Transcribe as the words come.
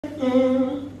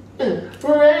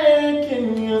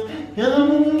breaking news.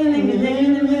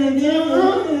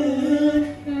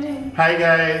 Hi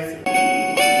guys.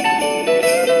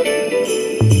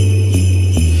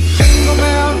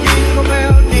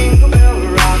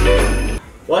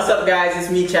 What's up guys, it's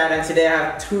me Chad, and today I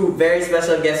have two very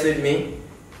special guests with me.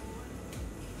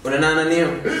 What a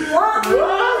name?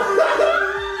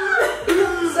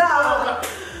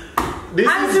 This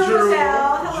I'm is Drew.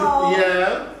 Hello.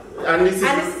 Yeah. And this is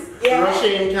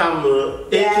RushCam,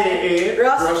 aka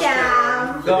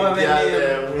RushCam. Government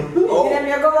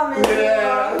name.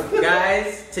 Yeah. Guys,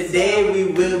 today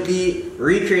we will be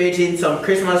recreating some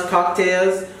Christmas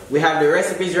cocktails. We have the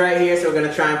recipes right here, so we're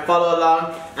gonna try and follow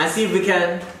along and see if we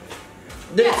can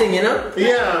do the thing, you know?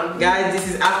 Yeah. Guys, this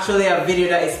is actually a video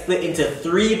that is split into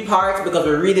 3 parts because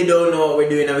we really don't know what we're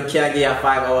doing and we can't get a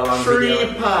 5-hour-long video.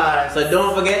 3 parts. So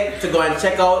don't forget to go and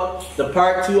check out the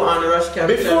part 2 on the RushCam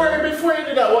channel. Before you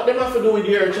do that, what them have to do with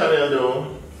your channel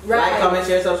though? Like, comment,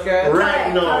 share, subscribe.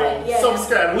 Right now. Yeah.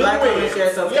 Subscribe. We'll Like, wait. comment,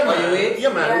 share, subscribe. Yeah, man. Wait.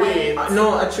 Yeah, man. Wait.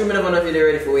 No, I truly don't know if you're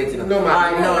ready for waiting. No, man.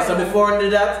 Alright, no. So before we do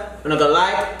that, we're gonna go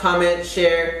like, comment,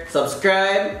 share,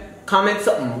 subscribe, comment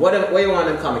something. What you want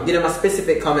them to comment? Give them a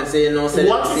specific comment so you know.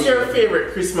 What is your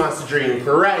favorite Christmas drink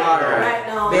right now? Right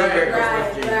now. Favorite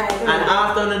Christmas drink. And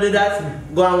after you do that,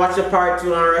 go and watch the part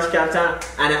 2 on RushCam channel.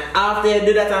 And after you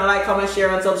do that, and like, comment, share,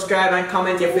 and subscribe, and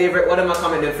comment your favorite. What am I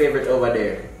comment your favorite over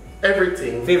there?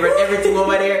 Everything. Favorite everything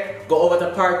over there. Go over to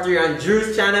part 3 on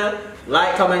Drew's channel.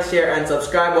 Like, comment, share, and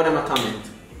subscribe. What am I comment?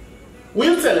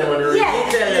 We'll tell them when we're ready. We'll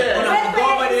tell them. Go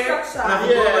over there. Go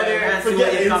over there and see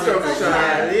what you comment.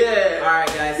 Yeah.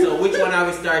 Alright guys, so which one are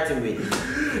we starting with?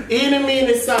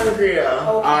 Eeny sangria.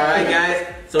 Alright guys,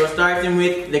 so we're starting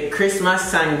with the Christmas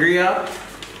sangria.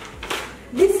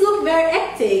 This looks very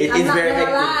hectic. It is very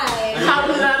hectic.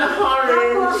 Apple and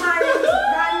orange.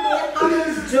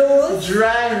 Orange juice.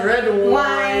 Dry red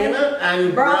wine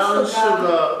and brown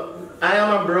sugar. I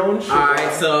am a brown sugar.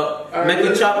 Alright, so make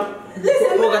a chop.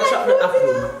 We're gonna chop the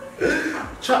apple.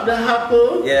 Chop the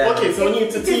apple? Yeah. Okay, so we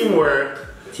need to teamwork.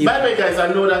 By the way guys, I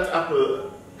know that apple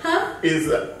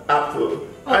is apple.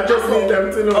 I just need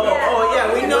them to know. Oh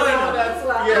yeah, we know it.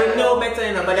 We know better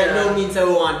enough, but that don't mean so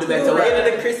we want to do better. We're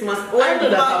in the Christmas. I do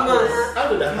the apple. I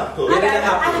do the apple. You do the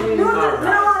apple. No, I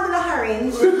want the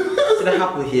orange. So the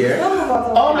apple here.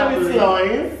 How many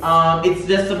slices? It's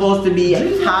just supposed to be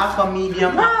half a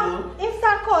medium apple.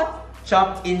 Instant cut.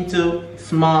 Chopped into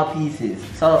small pieces.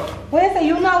 So Wait, so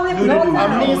you know with no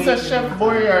I'm Mr. Chef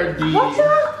Boyardee. What's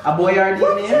up? a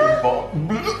Boyardee name?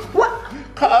 What?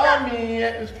 Call me.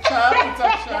 Chop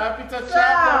it on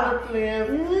the plane.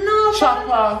 No.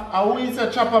 Chopper. I wish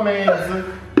a chopper man.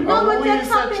 No, but you're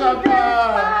chopping very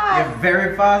fast. You're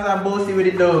very fast and bossy with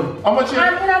it though. How much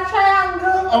I'm in a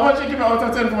triangle. how much you give me out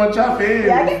of 10 for my chopping?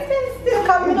 Yeah, I get 10 still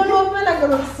coming. I don't know if I'm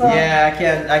gonna look so. Yeah,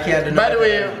 I can't do By the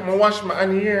way, nothing. I'm gonna wash my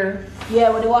hand here. Yeah,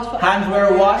 when they wash for Hands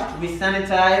were washed, we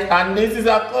sanitized. And this is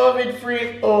a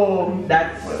COVID-free home.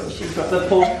 That's supposed to be. That's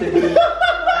supposed to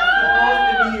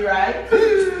be, right?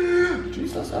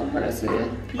 Jesus have mercy.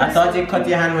 I thought you cut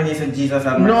your hand when you said Jesus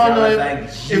have mercy. No, I was if, like,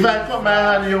 if I cut my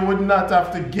hand, you would not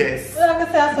have to guess. Like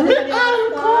I said, so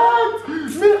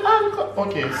Me uncut.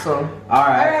 Okay, so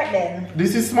alright. Alright then.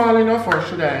 this is small enough, or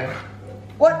should I?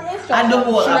 What the instruction? And the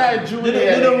whole Should I apple. Do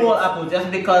Juliet? the whole apple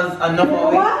just because enough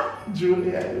of it. What?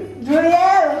 Julia.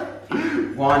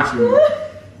 Julielle. Want you.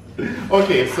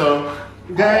 Okay, so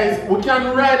guys, we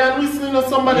can ride and whistle, you know,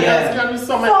 somebody else can do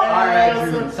something Alright,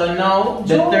 else. so now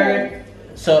the third.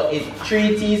 So it's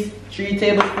 3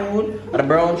 tablespoons of the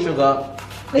brown sugar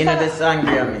in the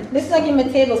sangria mix. This is not give me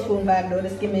a tablespoon vibe though.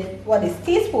 This give me what is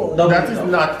teaspoon? That is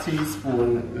not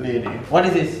teaspoon, lady. What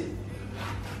is this?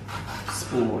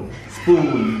 Spoon.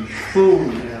 Spoon.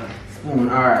 Yeah. Spoon,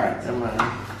 alright. Come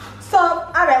on. So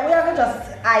alright, we are gonna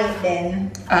just eye it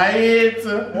then. I ate.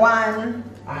 1.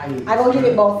 I gonna give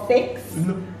it about 6.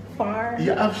 No. 4.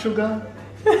 You have sugar?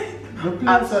 The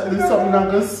place is something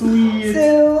that goes sweet. 2.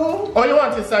 Oh, you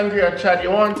want it sangria, Chad?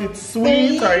 You want it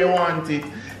sweet 3. or you want it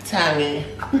tangy?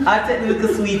 I'll take a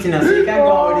little sweet enough so you can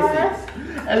go over the 6.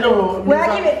 Hello. Well,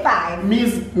 I give it 5.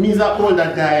 Me's an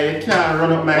older guy. You can't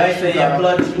run up my Why sugar. say your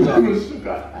blood sugar?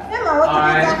 Sugar. Emma, what do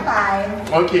you got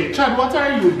 5? Okay, Chad, what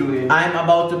are you doing? I'm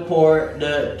about to pour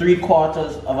the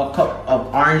 3/4 of a cup of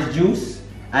orange juice,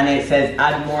 and it says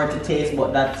add more to taste,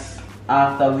 but that's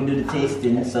after we do the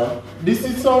tasting. So This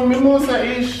is some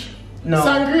mimosa-ish. no.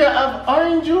 Sangria have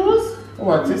orange juice?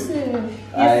 What is it? You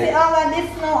see all of this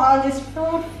now, all this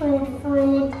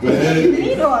fruit.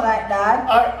 You don't like that.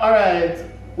 Alright.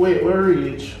 Wait, we're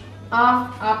rich.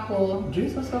 half apple.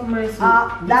 Jesus have mercy.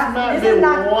 This is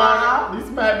not half. This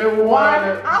might be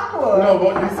One apple. No,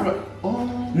 but this might.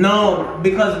 Oh. No,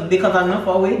 because I'm not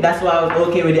far away. That's why I was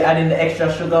okay with adding the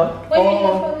extra sugar.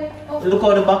 Look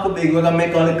how the bucket big. We're gonna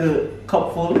make a little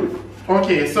cup full.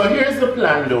 Okay, so here's the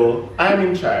plan though. I'm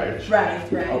in charge. Right,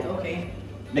 okay.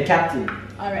 The captain.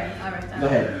 Alright. Go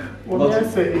ahead. What I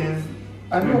say is,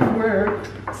 I don't work.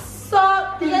 So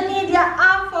you need your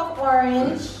half of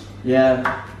orange.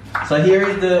 Yeah. So here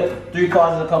is the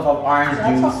 3/4 cup of orange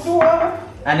juice.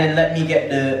 And then let me get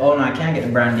the. Oh no, I can't get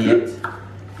the brandy yet.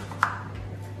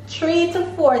 3 to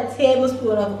 4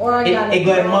 tablespoons of organic. It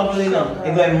going muggle enough.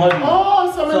 It going muggle.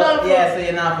 Oh, so yeah, so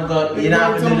you're not forgot. You're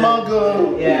not to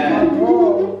muggle. Yeah.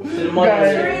 So the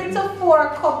muggle. 3 to 4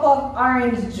 cup of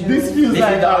orange juice. This feels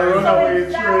like a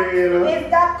runaway train. Is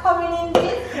that coming in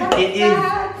this? It is.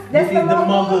 This is the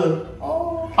muggle.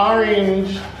 Oh.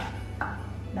 Orange.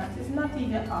 That is not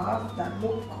even half. That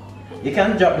look. You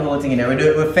can't drop the whole thing in there.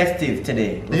 We're festive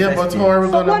today. Yeah, but how are we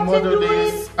gonna muddle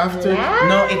this after?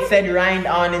 No, it said rind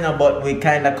on in a, but we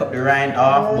kind of cut the rind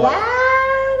off. But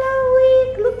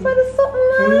look for the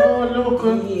something. No, look.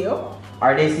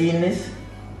 Are they seeing this?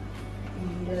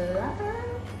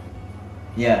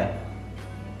 Yeah.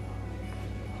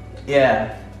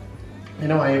 Yeah. You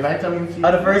know why vitamin C?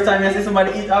 Oh, the first time I see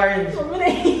somebody eat orange.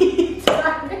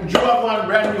 Drew up one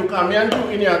brand new car. Me and Drew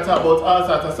in here talk about all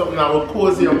sorts of something that will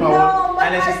cozy up our.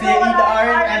 And then she say eat the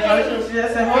orange and she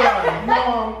just say hold on. No.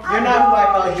 You're not who I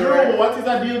thought you were. Drew, what is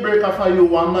a deal breaker for you?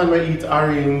 One man will eat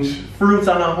orange. Fruits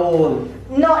on a whole.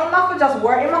 No, it must just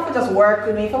work. It must just work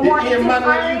with me. If I want to eat man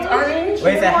will eat orange.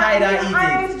 Wait, say hide and eat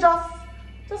orange, it.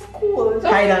 just cool. Just,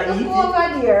 Hide and eat go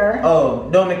over there. Oh,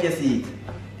 don't make you see it.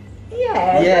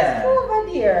 Yeah. Just go over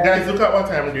there. Guys, look at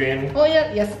what I'm doing. Oh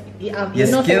yeah, yes. You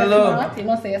know skilled though. You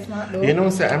know say you're smart though. You know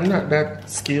say I'm not that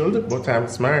skilled, but I'm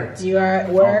smart. You are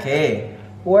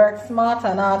work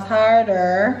smarter, not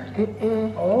harder.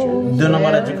 Oh. Do not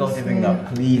want to drink out the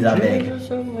finger, please, I beg.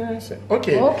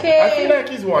 Okay. I feel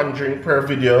like it's one drink per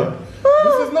video.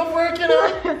 This is not working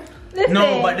out.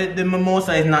 No, but the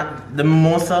mimosa is not. The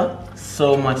mimosa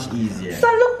so much easier. So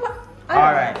look.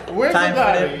 Alright. Where's the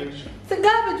garbage? The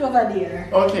garbage over there.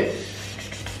 Okay.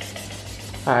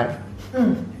 Hi.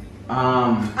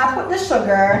 I put the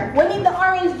sugar. We need the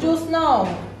orange juice now.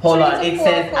 Hold on. It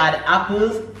says add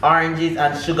apples, oranges,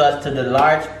 and sugars to the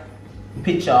large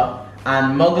pitcher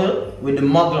and muggle with the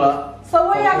muggler. So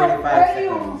what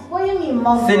you mean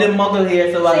muggle? See the muggle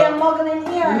here. So you're muggling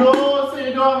here. No, so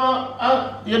you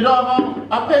don't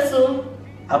have a pestle.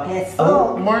 A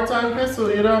pestle. Mortar and pestle,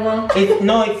 you don't have a...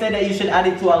 It said that you should add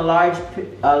it to a large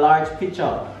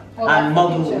pitcher and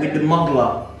muggle with the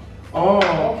muggler. Oh.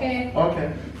 Okay.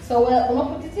 Okay. So we'll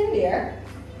put it in there.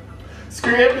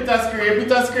 Scrape it, scrape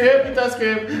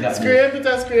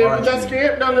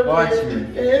down the plate.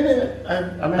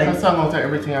 I make a song out of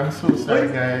everything. I'm so sorry,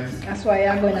 guys. That's why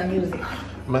you're going to music.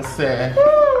 Must say.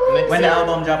 When the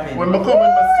album dropping. When I come with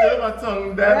my silver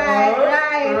tongue, that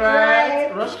right.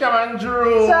 RushCam and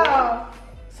Drew.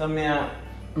 So me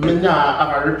nah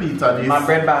have a repeat of this. My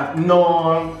bread back.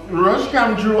 No,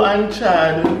 RushCam, Drew and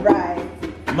Chad. Right.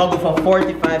 Muggle for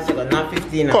 45 seconds, not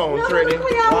 15. Count ready.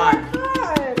 1,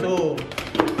 2,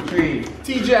 3.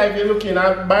 TJ, if you're looking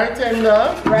at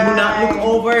bartender. Do not look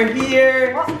over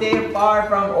here. Stay far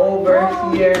from over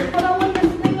here.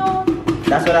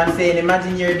 That's what I'm saying.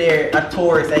 Imagine you're there, a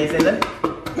tourist, and you say that.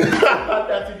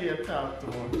 That's a dear talk too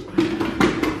much.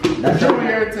 That's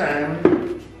your time.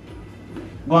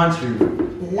 Go on through.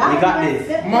 You got this.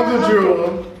 Muggle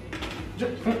Drew.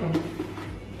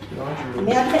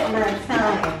 Me I take my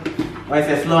time. Why is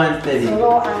it slow and steady?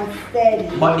 Slow and steady.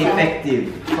 But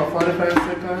effective. For 45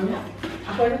 seconds.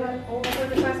 45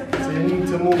 seconds. So you need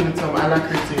to move with some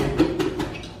alacrity.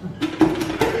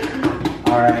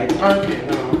 Alright. Okay,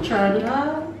 now try it.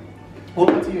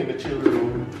 Over to you in the children's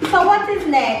room. So what is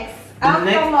next?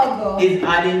 Next is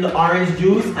adding the orange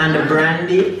juice and the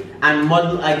brandy and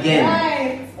muddle again.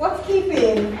 Right. What's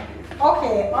keeping?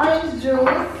 Okay, orange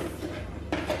juice.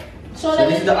 So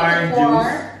this is the orange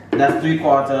juice. That's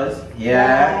 3/4.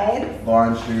 Yeah. Right.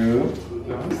 Gone through.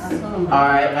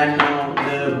 Alright, and now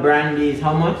the brandy is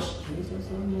how much?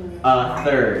 A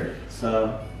third.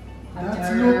 So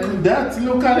That's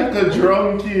look at the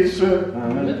drunkish. A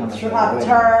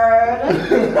third.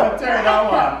 A third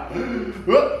hour.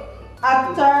 A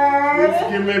third. Just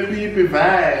give me peepee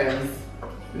vibes.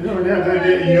 You know they're gonna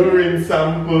get urine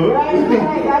sample.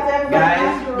 Right.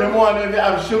 guys, Them one they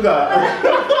have sugar.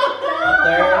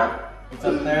 third. It's a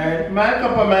third. My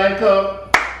cup of my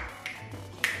cup.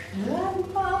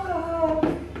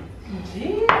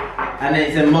 and then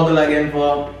it's a muggle again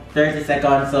for 30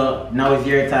 seconds. So now it's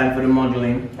your time for the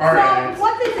muggling. Alright. So,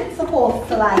 what is it supposed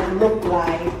to like look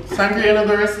like? Sangria in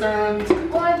the restaurant.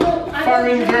 Oh, I don't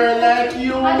Foreign girl like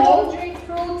you. I don't drink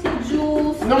fruity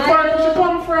juice. No, where did you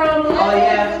come from? Oh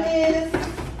yeah.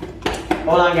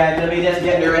 Hold on guys, let me just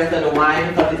get the rest of the wine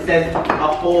because it says a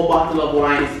whole bottle of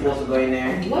wine is supposed to go in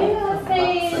there. What are you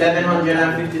saying?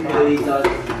 750 milliliters.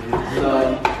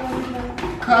 So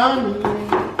Come.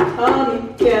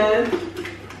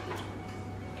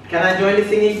 Can I join the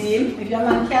singing team? If your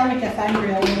man can't make a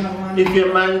sangria, we don't want If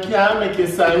your man can't make a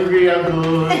sangria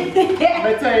good,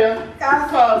 I tell you,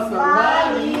 call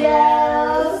somebody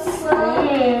else.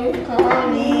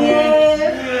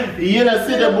 You know,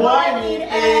 see the boy need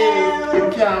help. You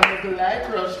can't make it like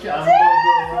RushCam.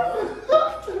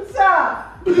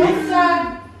 Stop. Yes,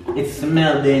 sir. It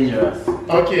smells dangerous.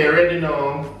 Okay, ready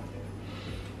now.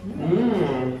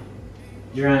 Mmm.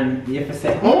 Duran, you have to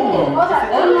say.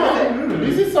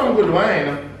 This is some good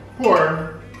wine.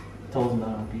 Pour.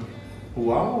 $1,000 piece.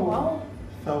 Wow.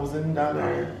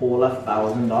 $1,000. Whole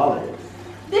 $1,000.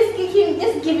 This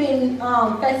giving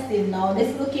festive now.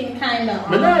 This looking kind of.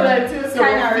 But not like this,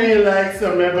 I feel like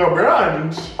some mega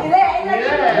brunch.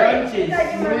 Brunches.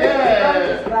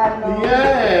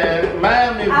 Yeah.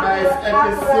 Miami Vice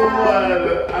episode.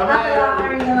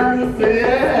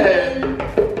 Yeah.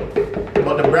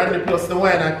 But the brandy plus the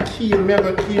wine, I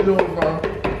never keel over.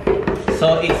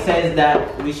 So it says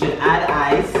that we should add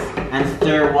ice and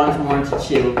stir once more to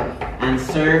chill and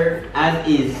serve as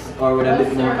is or with a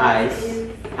bit more ice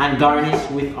and garnish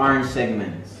with orange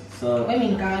segments. So I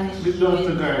mean garnish. We don't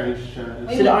to garnish.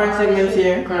 See the orange segments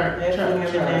here?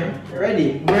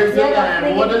 Ready? Where's the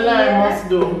lime? What the lime must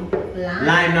do?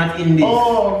 Lime not in this.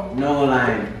 Oh. No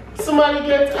lime. Somebody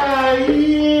get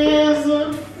eyes.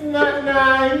 Not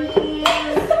nice.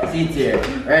 See it here.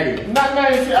 Ready? Not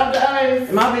nice. You have the eyes.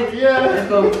 Mouth it. Yeah. Let's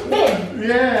go.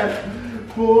 Yeah.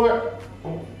 Pour.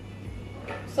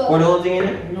 So, pour the whole thing in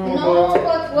it? No,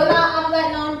 but we're not have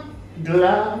that now.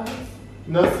 Glass.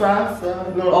 No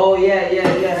salsa. No. Oh yeah.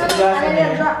 Some glass in And then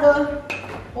there. drop the.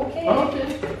 Okay. Okay.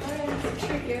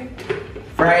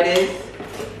 Fridays.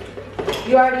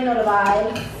 You already know the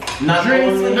vibe. Not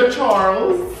Drinks only. in the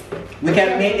Charles. We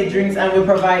can make the drinks and we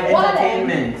provide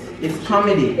entertainment. It's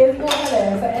comedy. It's going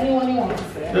there for anyone who wants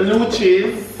it. The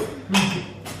Luchis.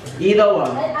 Either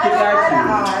one. Pick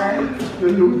our The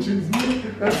Luchis.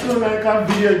 That sounds like a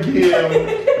video game.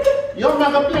 You're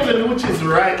not gonna play the Luchis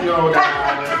right now,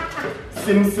 Dad.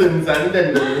 Simpsons and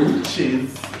then the Luchis.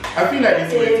 I feel like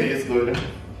this way tastes good.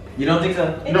 You don't think so?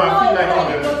 No, I feel like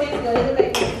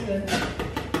it.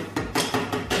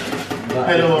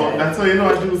 Hello, that's how you know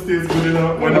a juice tastes good, you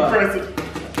know? When you press it.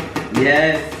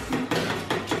 Yes.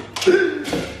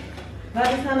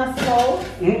 That is not a spout.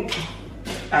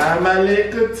 I'm a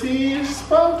little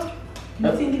teaspoon.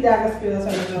 You think it has a spill?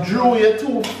 Drew, you're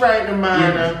too frightened,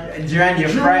 man. Duran, you're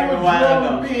frightened a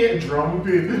while ago.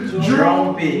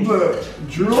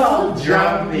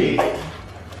 Drumpy.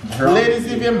 Ladies,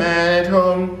 if you're man at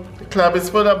home, the club is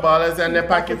full of ballers and the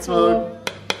pockets full.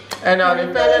 And all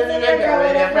the fellas in the girl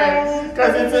with their friends.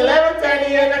 Cause it's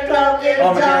 11:30 and the club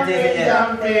is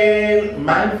jumping.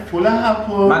 Man, full of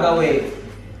apple. Maga, wait.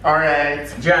 Alright.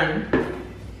 Duran,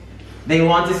 they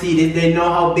want to see this. They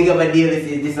know how big of a deal this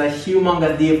is. This is a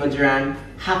humongous deal for Duran.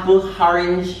 Apple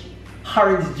orange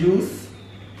juice.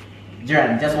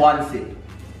 Duran, just one sip.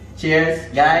 Cheers,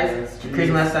 guys. Cheers.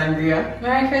 Christmas sangria.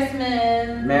 Merry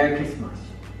Christmas. Merry Christmas.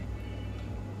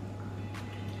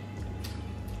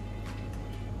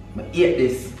 But eat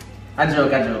this. A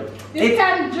joke. You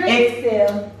can drink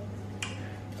still.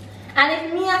 And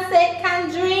if me and say can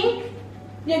drink,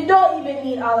 you don't even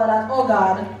need all of that. Oh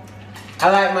God. I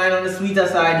like mine on the sweeter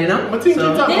side, you know? I think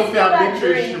So- it's a This coffee and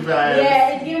bitrish vibes. Yeah,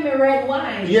 it's giving me red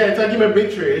wine. Yeah, it's a give me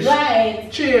bitrish. Right.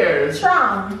 Cheers.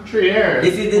 Strong. Cheers.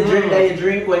 This is the drink that you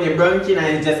drink when you're brunching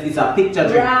and it's a picture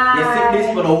drink. You sip this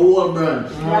for the whole brunch.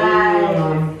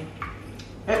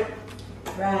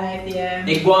 Right, yeah.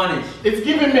 Iguanish. It's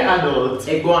giving me adult. Mature.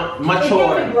 It's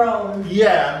giving me grown.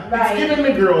 Yeah, Right. it's giving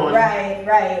me grown.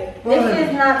 Right. This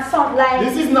is not something like.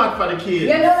 This is not for the kids.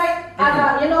 You know,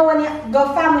 like, you know when you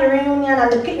go family reunion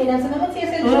and the picnic and some people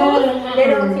taste the juice, they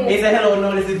don't taste. It's a hello,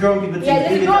 no, this is grown people juice. Yeah, this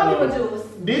Leave is it grown alone. people juice.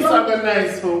 These are the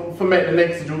nice for make the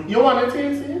next juice. You want to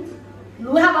taste it?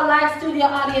 We have a live studio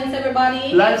audience,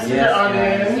 everybody. Live studio Yes,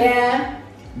 audience. Yeah.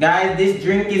 Guys, this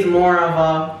drink is more of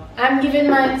a. I'm giving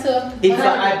mine to. It's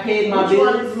I paid my Which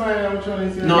one bills. is mine? Which one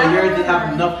is yours? No, yours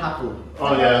have enough apple.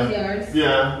 Oh yeah. Yours.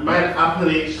 Yeah, mine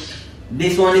apple-ish.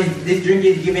 This drink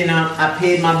is giving I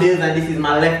paid my bills and this is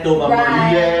my leftover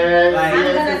money. Yes. Like, I'm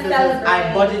gonna celebrate.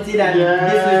 I budgeted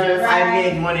and this is I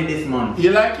made money this month.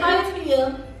 You like How it? do you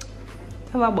feel?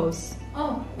 Have a buzz.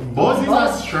 Oh. Buzz is a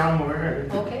Buzz. strong word.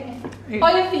 Okay.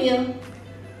 How you feel?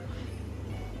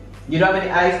 You don't have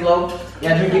any ice, love?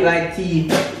 Yeah, drink it like tea.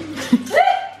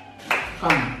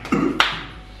 Come.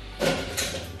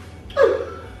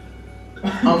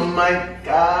 Oh my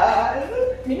god.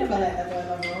 Me never like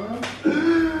that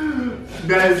one.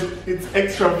 Guys, it's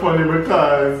extra funny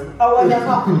because Oh, oh,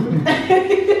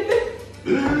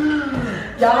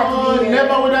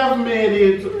 never would have made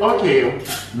it. Okay,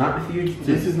 Not the future.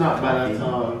 this is not bad at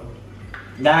all.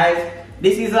 Guys,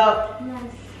 this is a.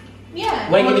 Yeah.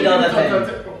 Wait, give me the other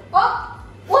thing. Oh,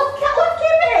 what's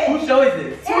keeping? Whose show is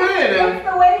this? It's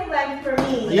the wavelength for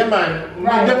me. Yeah, man,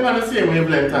 Right. we're on the same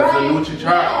wavelength as the Right. Lucci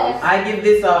Charles. I give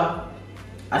this a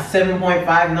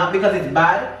 7.5, not because it's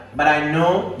bad, but I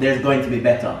know there's going to be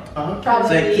better. Probably.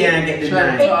 So it can't get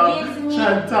denied. It gives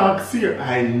me- Here.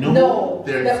 I know No,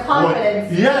 there's the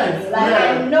confidence. Yes, Like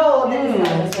yeah. I know that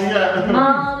it's not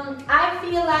yeah. I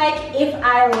feel like if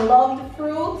I loved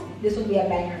fruit, this would be a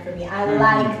banger for me. I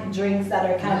like drinks that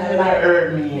are kind of like.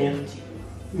 hurt me.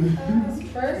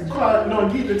 First. God, no,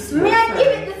 give it to May I give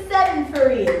it the 7 for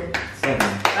real? 7.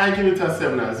 I give it a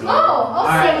 7 as well. Oh,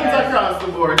 okay. 7 across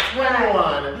the board.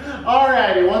 21.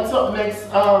 Alrighty, what's up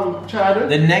next, Chad?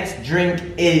 The next drink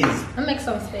is I'll make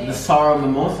some the space. Sorrow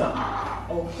Mimosa.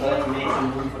 Okay. Make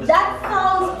some room for the That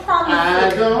sounds I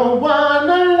promising. don't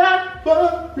wanna lack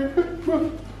but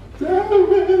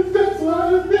that's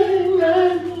one thing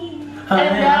I need.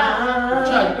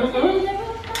 Chad,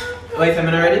 Wait, so I'm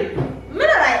ready? I'm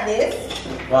not like this.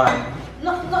 Why?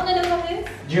 Not none of this.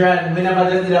 Duran, we never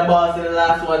just did a boss in the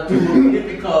last one too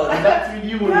difficult. That's with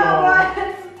you No, now.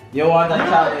 what? You want a You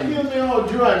challenge? kill me how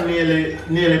Duran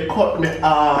nearly cut me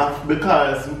off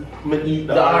because me eat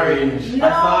the orange. No,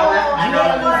 I saw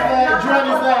that. Duran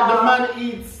is like the man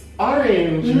eats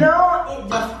orange. No, it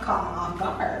just caught me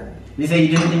off guard. You say you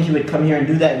didn't think he would come here and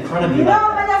do that in front of you. No, like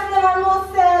but that. that's never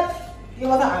no said. It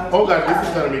was an Oh god, this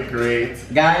is gonna be great.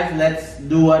 Guys, let's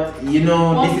do what you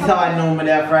know. This is how I know when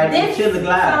they're fried. You This chill the sound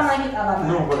glass. like it's other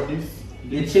No, but this,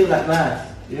 You chill that glass.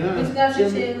 yeah. Which glass you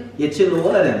chill? You chill the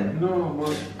water then. No,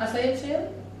 but I say you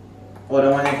chill? Or the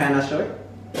one you kind of short.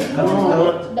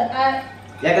 no, but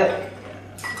Yeah, go.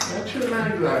 that's your my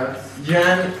glass.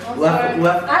 Jan, I'm what?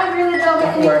 sorry. I really don't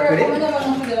get Work with anywhere. it. I'm never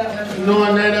gonna figure that one.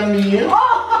 No, neither me. Oh!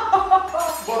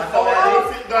 But how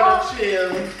is it gonna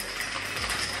chill?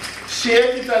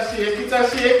 Shake it, shake it,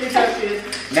 shake it,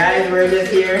 shake. Guys, we're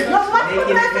just here No, what's the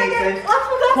making glass make again? sense. What's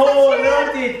the glass Oh, again?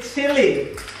 not it, chili.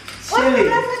 What's the Chili.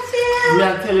 glass of chill? Me I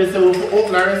tell you, so we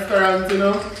open a restaurant, you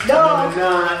know? No.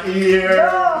 Nah, here.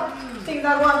 No. Things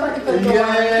that want to put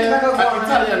Yeah, an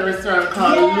Italian restaurant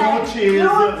called Lucci's.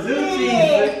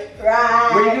 Lucci's. Right.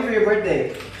 What do you do for your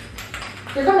birthday?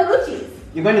 You're going to Lucci's.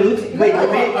 You're going to Lucci? Wait, I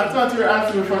wait. thought you were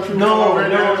asking me for two. No, Bart,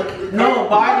 you're going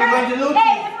to Hey,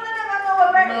 Lucci. if you never know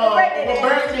what birthday my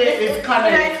birthday is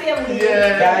coming.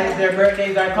 Yeah. Guys, their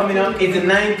birthdays are coming up. It's the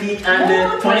 19th and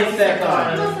the 22nd.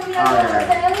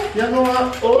 Alright. You know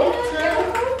what? Oh,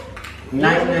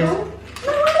 Nice. No,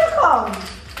 welcome.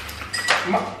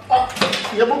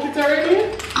 You book it already?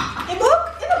 In book?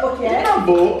 In a book, yeah. In a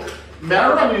book. Me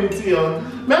I run into you.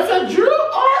 Me I said, Drew.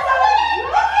 Oh,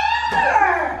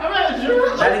 I'm like,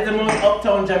 Drew. That is the most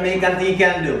uptown Jamaican thing you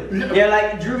can do. You're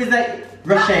like, Drew is like,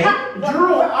 RushCam.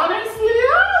 Drew, honestly,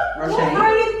 yeah. What RushCam.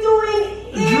 are you doing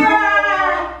here?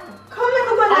 Come and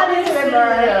go down this river.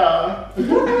 Yeah.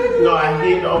 No, I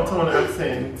hate the uptown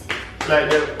accent. Like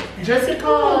the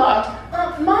Jessica.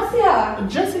 Marcia.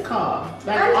 Jessica.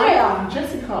 Like Andrea.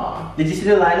 Jessica. Did you see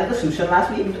the line at the sushi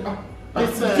last week?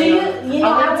 Listen, Do you know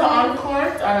I went to I Encore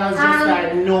and I was just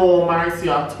like, no,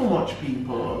 Marcia, too much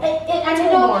people. And you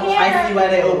Too don't much. care. I see why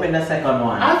they opened the second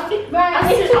one. I think, Right,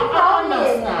 I it's see, too I crowded.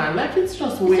 understand. Like, it's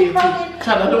just too way too. crowded.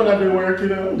 Chad, I don't have been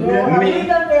working out. No, Yeah. we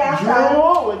don't pay after.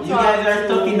 Drew, You guys are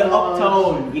stuck in the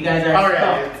uptown. You guys are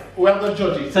Alright, stuck. we have to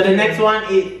judge it. So the next one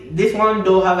is, this one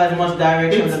don't have as much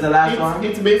directions as the last one.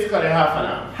 It's basically half an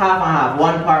hour. Half and half,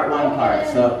 one part.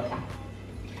 So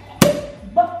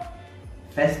But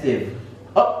festive.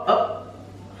 Up.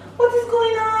 what is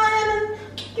going on?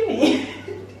 Give me.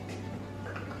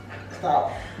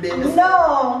 Stop.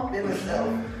 No.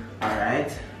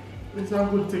 Alright. It's a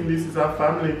good thing this is a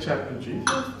family chat. Jesus,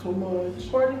 too much.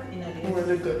 Pour We're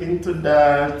gonna go into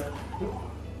that.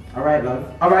 Alright,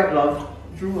 love.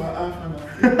 Drew, half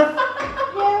an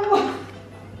hour.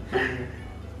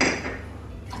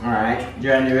 Alright.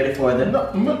 Joanne, you ready for the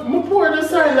No, me pour the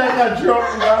side like a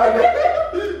drunk man.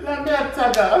 Like me a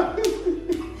tagger.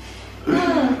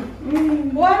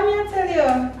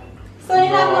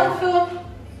 want to.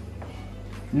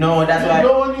 No, that's why.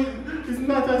 No, it's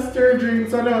not a stir drink,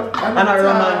 it's And a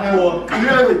rum and coke.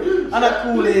 And a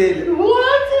Kool-Aid.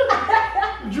 What?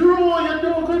 Drew, you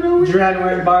don't gonna Duran,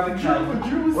 we're in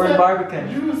Barbican. We're in Barbican.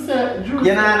 Drew said,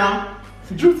 You know?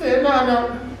 Drew said,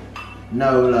 no.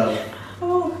 No, love.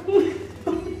 Oh.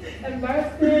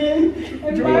 Embarrassing.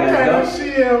 Drew Embarrassing. kind of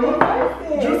shame.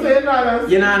 Drew said, no.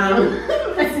 You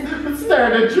know? Stir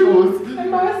the juice.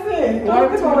 Embarrassing.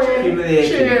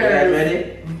 Humiliation. You guys ready?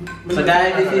 So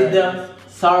guys, this is the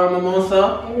sour mimosa.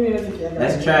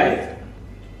 Let's try it.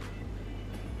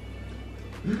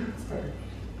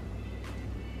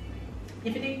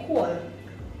 If it is cold.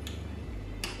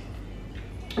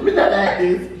 I mean, not like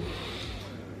this.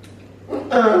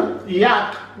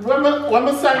 Yak. When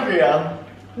my sangria.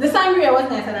 The sangria was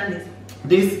nicer than this.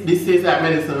 This tastes like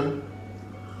medicine.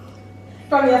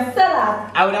 From your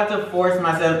salad. I would have to force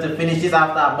myself to finish this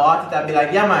after I bought it. I'd be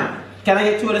like, yeah man, can I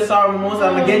get 2 of the sour mimosa?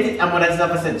 I'm gonna get it. I'm gonna just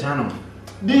have to say, Jano.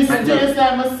 This tastes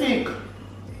like my sick.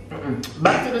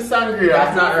 Back to the sangria.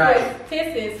 That's not right.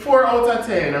 Taste it. 4 out of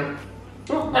 10.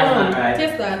 That's not right.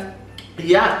 Taste that.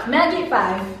 Yak. Magic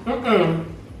 5.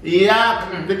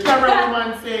 Yak. The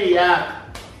cameraman say yak.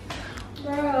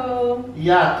 Bro.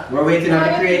 Yak. We're waiting on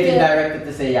the creative director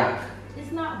to say yak.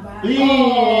 It's not bad.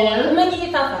 Yeah. Oh, make it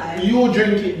a 5. You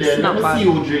drink it then. It's not Let me bad. see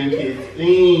you drink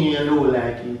it. I don't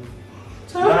like it.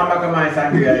 I'm back on my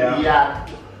sangria, yeah. Yeah.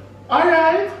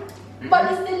 Alright. But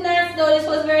this is nice though. This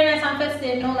was very nice and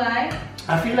festive, no lie.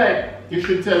 I feel like you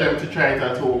should tell them to try it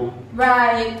at home.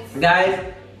 Right.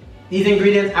 Guys, these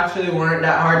ingredients actually weren't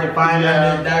that hard to find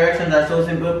and the directions are so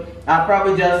simple. I'll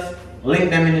probably just link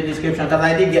them in the description because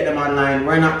I did get them online.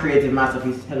 We're not creative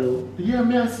masterpieces. Hello. Yeah,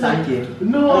 me I say. Thank you.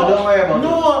 No. No, don't worry about it.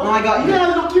 No. No, I got you. Yeah,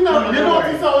 looking No, at no, you don't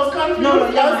notice I was confused. No,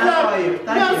 yeah, I was I saw you.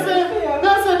 Thank you.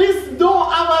 That's why this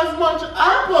don't have as much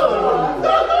apple.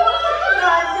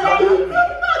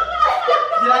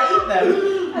 Did I eat them?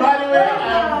 By the way,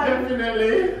 I've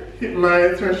definitely hit my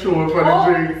threshold for the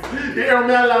drinks. You hear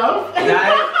me laugh?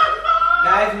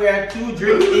 Guys, we are 2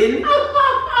 drinks in.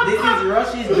 This is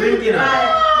Rush's drinking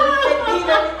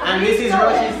and this is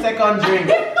Rush's second drink.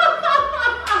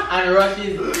 And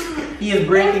he is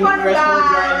breaking thresholds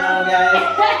right now, guys.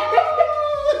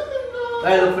 I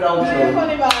look for the outro. Very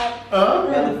funny bad. I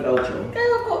look for the outro.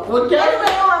 Okay.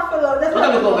 That's We're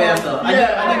gonna look over here, so I Yeah.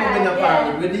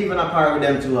 think we're leaving a part with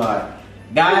them too hard.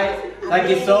 Guys, thank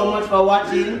you so much for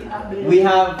watching. We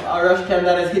have a RushCam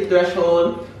that has hit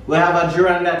threshold. We have a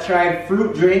Duran that tried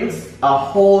fruit drinks, a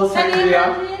whole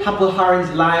sangria, apple, orange,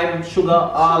 lime, sugar,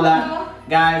 all that.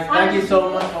 Guys, thank you so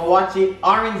much for watching.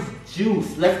 Orange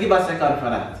juice. Let's give a second for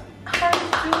that.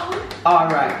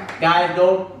 Alright, guys,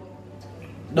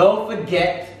 don't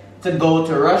forget to go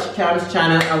to RushCam's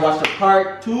channel and watch the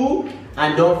part 2.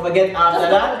 And don't forget after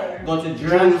that, go to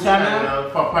Duran's channel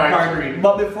for part 3.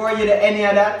 But before you do any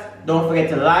of that, don't forget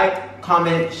to like,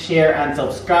 comment, share, and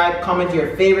subscribe. Comment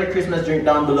your favorite Christmas drink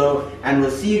down below. And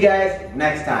we'll see you guys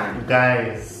next time.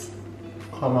 Guys,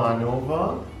 come on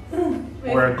over.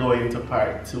 We're going to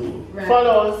part 2. Right.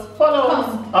 Follow us.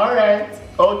 Alright.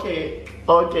 Okay.